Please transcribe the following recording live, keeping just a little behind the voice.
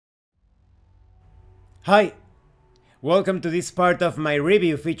Hi! Welcome to this part of my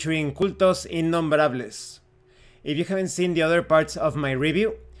review featuring Cultos Innombrables. If you haven't seen the other parts of my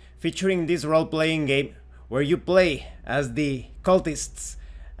review, featuring this role-playing game where you play as the cultists,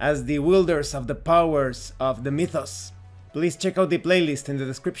 as the wielders of the powers of the Mythos, please check out the playlist in the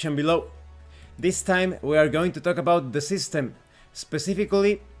description below. This time we are going to talk about the system,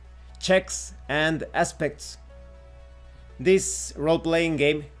 specifically checks and aspects. This role-playing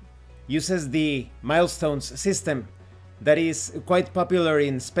game uses the milestones system that is quite popular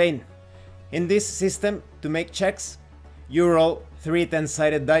in Spain. In this system, to make checks, you roll 3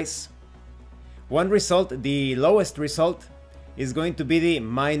 10-sided dice. One result, the lowest result, is going to be the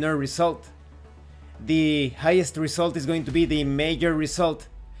minor result. The highest result is going to be the major result,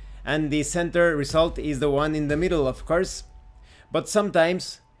 and the center result is the one in the middle, of course. But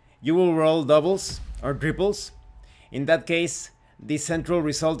sometimes you will roll doubles or triples. In that case, the central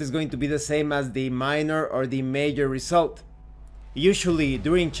result is going to be the same as the minor or the major result. Usually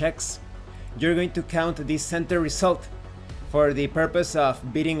during checks, you're going to count the center result for the purpose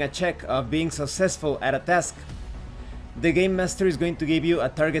of beating a check, of being successful at a task. The game master is going to give you a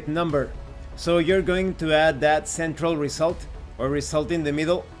target number, so you're going to add that central result or result in the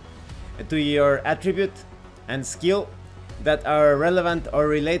middle to your attribute and skill that are relevant or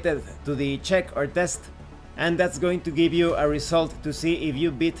related to the check or test, and that's going to give you a result to see if you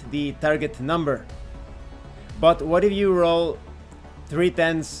beat the target number. But what if you roll 3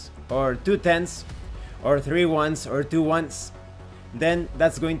 10s or 2 10s or 3 1s or 2 1s? Then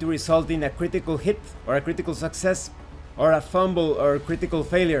that's going to result in a critical hit or a critical success or a fumble or critical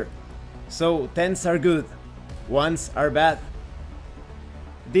failure. So 10s are good, 1s are bad.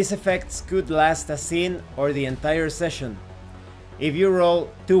 These effects could last a scene or the entire session. If you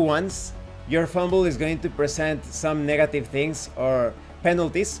roll 2 1s, your fumble is going to present some negative things or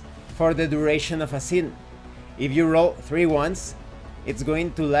penalties for the duration of a scene. If you roll 3 1s, it's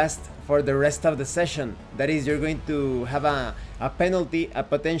going to last for the rest of the session. That is, you're going to have a penalty, a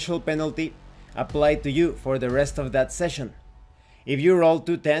potential penalty applied to you for the rest of that session. If you roll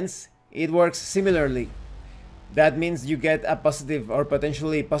 2 10s, it works similarly. That means you get a positive or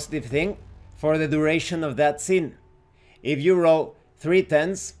potentially positive thing for the duration of that scene. If you roll 3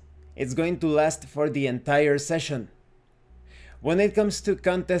 10s, it's going to last for the entire session. When it comes to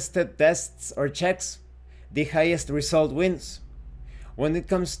contested tests or checks, the highest result wins. When it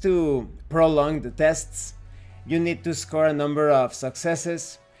comes to prolonged tests, you need to score a number of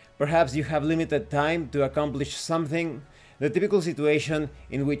successes. Perhaps you have limited time to accomplish something. The typical situation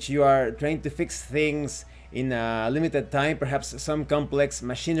in which you are trying to fix things in a limited time, perhaps some complex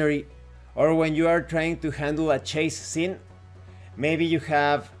machinery, or when you are trying to handle a chase scene, maybe you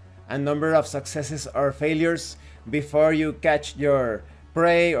have a number of successes or failures before you catch your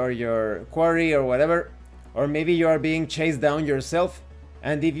prey or your quarry or whatever, or maybe you are being chased down yourself,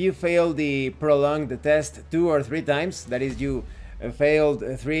 and if you fail the prolonged test 2 or 3 times, that is, you failed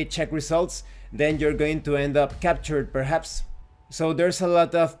 3 check results, then you're going to end up captured perhaps. So there's a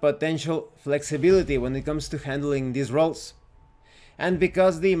lot of potential flexibility when it comes to handling these roles. And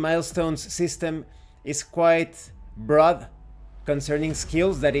because the milestones system is quite broad concerning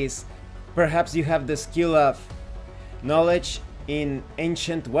skills, that is, perhaps you have the skill of knowledge in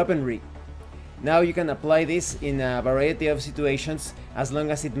ancient weaponry. Now you can apply this in a variety of situations as long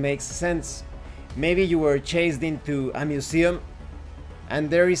as it makes sense. Maybe you were chased into a museum and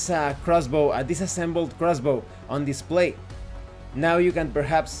there is a crossbow, a disassembled crossbow on display. Now you can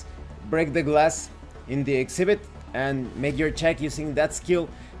perhaps break the glass in the exhibit and make your check using that skill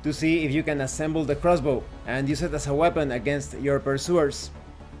to see if you can assemble the crossbow and use it as a weapon against your pursuers.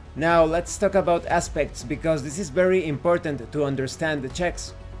 Now let's talk about aspects, because this is very important to understand the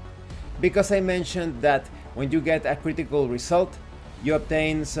checks. Because I mentioned that when you get a critical result, you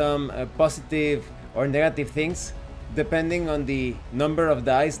obtain some positive or negative things depending on the number of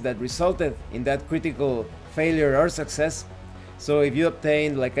dice that resulted in that critical failure or success. So if you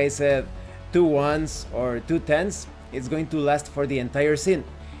obtain, like I said, 2 1s or 2 10s, it's going to last for the entire scene.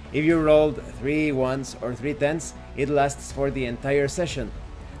 If you rolled 3 1s or 3 10s, it lasts for the entire session.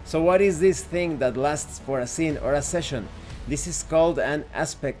 So what is this thing that lasts for a scene or a session? This is called an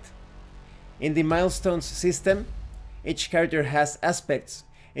aspect. In the milestones system, each character has aspects.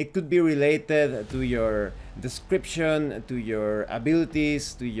 It could be related to your description, to your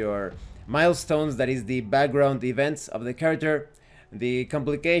abilities, to your milestones, that is the background events of the character, the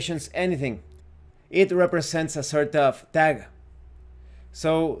complications, anything. It represents a sort of tag.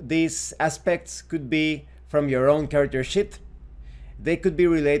 So these aspects could be from your own character sheet. They could be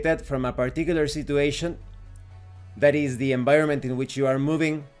related from a particular situation, that is the environment in which you are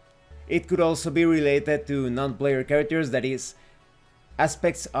moving, It could also be related to non-player characters, that is,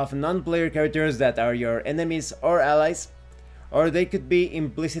 aspects of non-player characters that are your enemies or allies, or they could be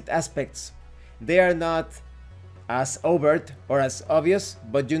implicit aspects. They are not as overt or as obvious,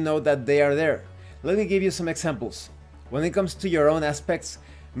 but you know that they are there. Let me give you some examples. When it comes to your own aspects,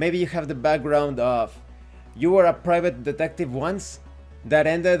 maybe you have the background of you were a private detective once that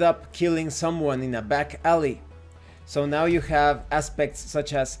ended up killing someone in a back alley. So now you have aspects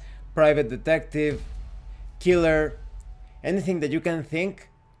such as private detective, killer, anything that you can think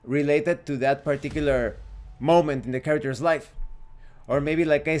related to that particular moment in the character's life. Or maybe,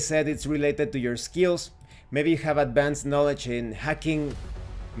 like I said, it's related to your skills. Maybe you have advanced knowledge in hacking.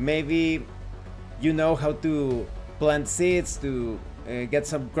 Maybe you know how to plant seeds to get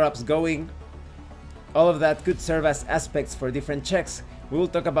some crops going. All of that could serve as aspects for different checks. We will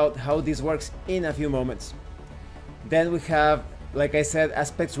talk about how this works in a few moments. Then we have, like I said,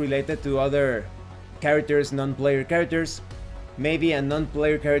 aspects related to other characters, non-player characters. Maybe a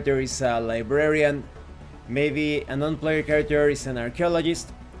non-player character is a librarian. Maybe a non-player character is an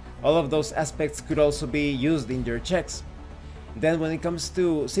archaeologist. All of those aspects could also be used in your checks. Then when it comes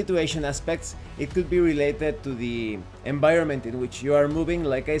to situation aspects, it could be related to the environment in which you are moving.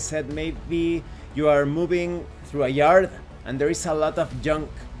 Like I said, maybe you are moving through a yard and there is a lot of junk.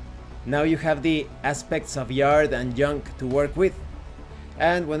 Now you have the aspects of yard and junk to work with.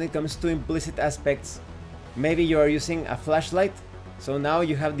 And when it comes to implicit aspects, maybe you are using a flashlight, so now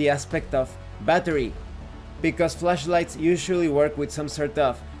you have the aspect of battery, because flashlights usually work with some sort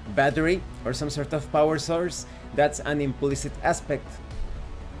of battery or some sort of power source. That's an implicit aspect.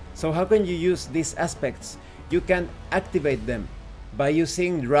 So how can you use these aspects? You can activate them by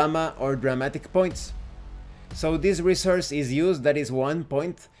using drama or dramatic points. So this resource is used, that is 1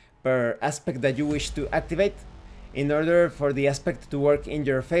 point per aspect that you wish to activate, in order for the aspect to work in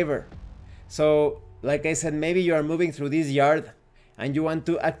your favor. So like I said, maybe you are moving through this yard and you want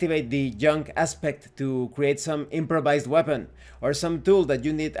to activate the junk aspect to create some improvised weapon or some tool that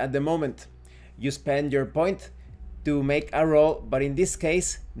you need at the moment. You spend your point to make a roll, but in this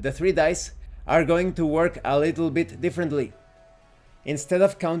case the 3 dice are going to work a little bit differently. Instead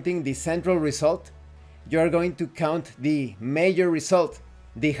of counting the central result, you are going to count the major result,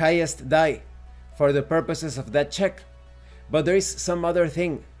 the highest die, for the purposes of that check. But there is some other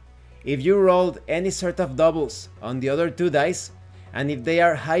thing. If you rolled any sort of doubles on the other 2 dice, and if they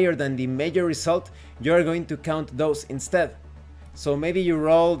are higher than the major result, you are going to count those instead. So maybe you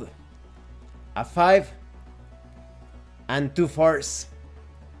rolled a 5 and 2 4s.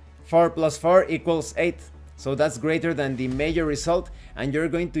 4 plus 4 equals 8. So that's greater than the major result, and you're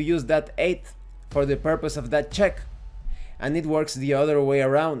going to use that 8 for the purpose of that check. And it works the other way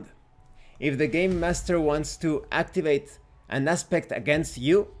around. If the game master wants to activate an aspect against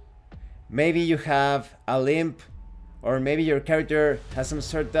you, maybe you have a limp, or maybe your character has some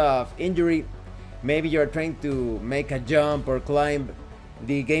sort of injury, maybe you're trying to make a jump or climb,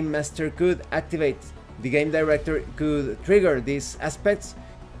 the game master could activate, the game director could trigger these aspects,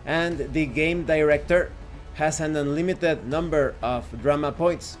 and the game director has an unlimited number of drama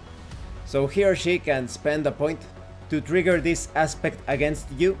points. So he or she can spend a point to trigger this aspect against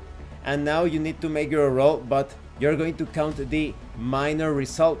you, and now you need to make your roll, but you're going to count the minor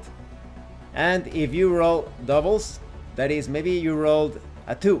result. And if you roll doubles, that is, maybe you rolled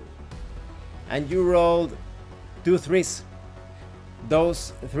a 2 and you rolled 2 3s,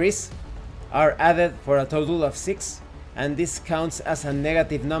 those 3s are added for a total of 6, and this counts as a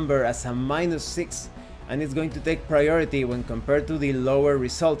negative number, as a -6, and it's going to take priority when compared to the lower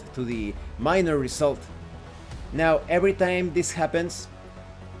result, to the minor result. Now every time this happens,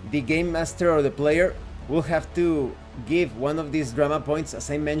 the game master or the player will have to give one of these drama points, as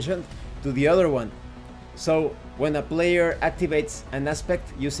I mentioned, to the other one. So when a player activates an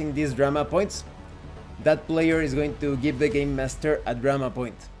aspect using these drama points, that player is going to give the game master a drama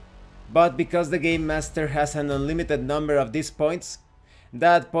point. But because the game master has an unlimited number of these points,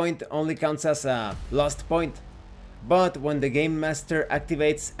 that point only counts as a lost point. But when the game master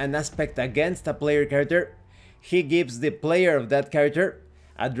activates an aspect against a player character, he gives the player of that character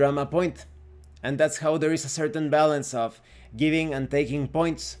a drama point. And that's how there is a certain balance of giving and taking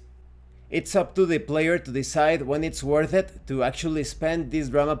points. It's up to the player to decide when it's worth it to actually spend these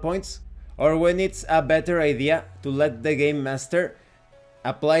drama points, or when it's a better idea to let the game master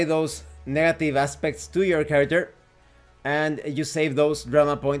apply those negative aspects to your character and you save those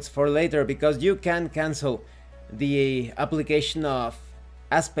drama points for later, because you can cancel the application of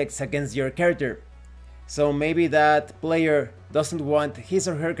aspects against your character. So maybe that player doesn't want his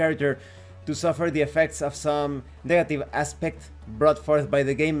or her character to suffer the effects of some negative aspect brought forth by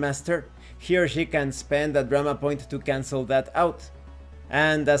the game master, he or she can spend a drama point to cancel that out.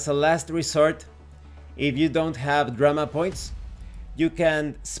 And as a last resort, if you don't have drama points, you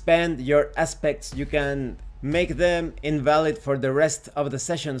can spend your aspects, you can make them invalid for the rest of the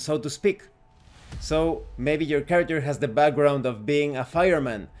session, so to speak. So maybe your character has the background of being a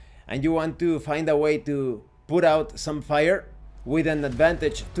fireman and you want to find a way to put out some fire with an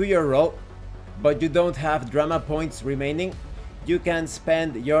advantage to your role, but you don't have drama points remaining. You can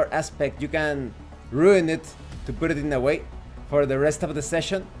spend your aspect, you can ruin it, to put it in a way, for the rest of the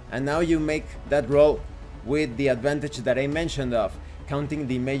session, and now you make that roll with the advantage that I mentioned of counting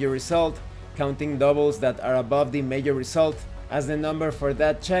the major result, counting doubles that are above the major result as the number for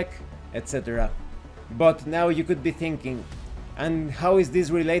that check, etc. But now you could be thinking, and how is this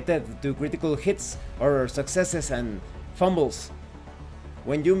related to critical hits or successes and fumbles?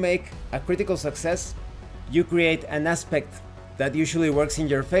 When you make a critical success, you create an aspect that usually works in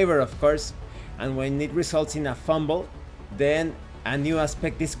your favor, of course, and when it results in a fumble, then a new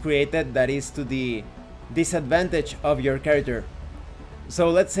aspect is created that is to the disadvantage of your character. So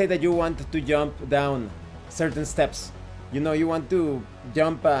let's say that you want to jump down certain steps. You want to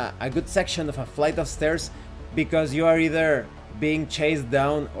jump a good section of a flight of stairs because you are either being chased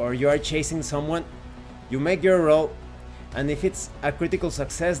down or you are chasing someone. You make your roll, and if it's a critical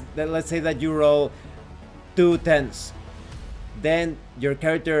success, then let's say that you roll 2 10s. Then your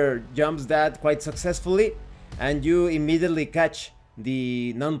character jumps that quite successfully and you immediately catch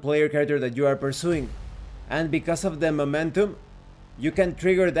the non-player character that you are pursuing. And because of the momentum, you can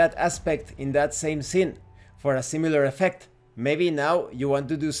trigger that aspect in that same scene for a similar effect. Maybe now you want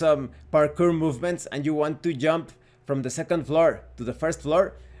to do some parkour movements and you want to jump from the second floor to the first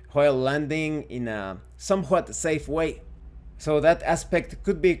floor while landing in a somewhat safe way. So that aspect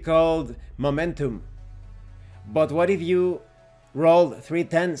could be called momentum. But what if you roll 3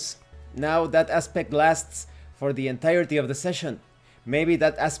 10s? Now that aspect lasts for the entirety of the session. Maybe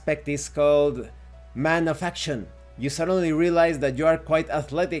that aspect is called man of action. You suddenly realize that you are quite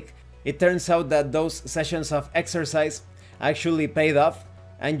athletic. It turns out that those sessions of exercise actually paid off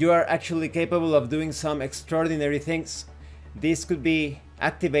and you are actually capable of doing some extraordinary things. This could be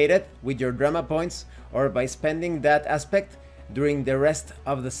activated with your drama points or by spending that aspect during the rest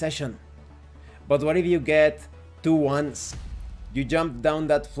of the session. But what if you get 2 1s? You jump down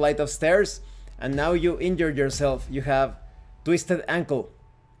that flight of stairs and now you injured yourself. You have twisted ankle.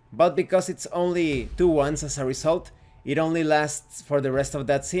 But because it's only 2 1s as a result, it only lasts for the rest of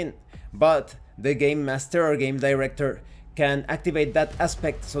that scene. But the game master or game director can activate that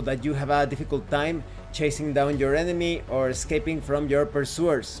aspect so that you have a difficult time chasing down your enemy or escaping from your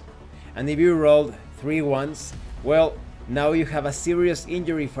pursuers. And if you rolled 3 1s, well, now you have a serious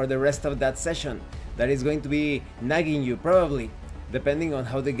injury for the rest of that session that is going to be nagging you, probably, depending on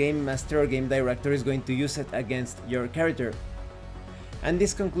how the game master or game director is going to use it against your character. And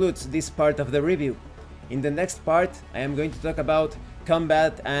this concludes this part of the review. In the next part, I am going to talk about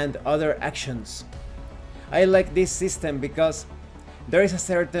combat and other actions. I like this system because there is a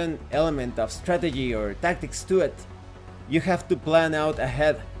certain element of strategy or tactics to it. You have to plan out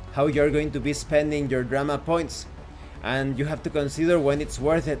ahead how you're going to be spending your drama points, and you have to consider when it's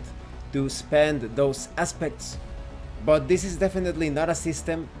worth it to spend those aspects. But this is definitely not a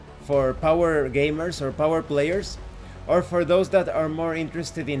system for power gamers or power players, or for those that are more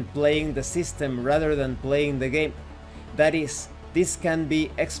interested in playing the system rather than playing the game. That is, this can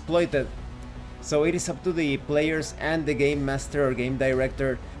be exploited. So it is up to the players and the game master or game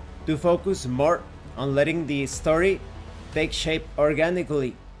director to focus more on letting the story take shape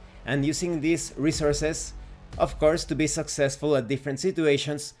organically and using these resources, of course, to be successful at different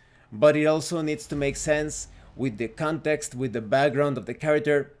situations, but it also needs to make sense with the context, with the background of the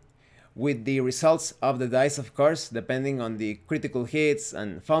character, with the results of the dice, of course, depending on the critical hits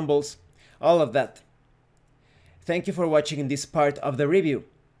and fumbles, all of that. Thank you for watching this part of the review.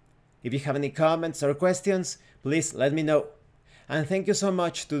 If you have any comments or questions, please let me know. And thank you so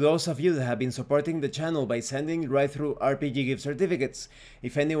much to those of you that have been supporting the channel by sending right through RPG gift certificates.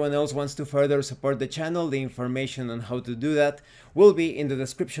 If anyone else wants to further support the channel, the information on how to do that will be in the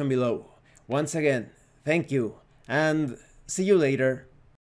description below. Once again, thank you, and see you later.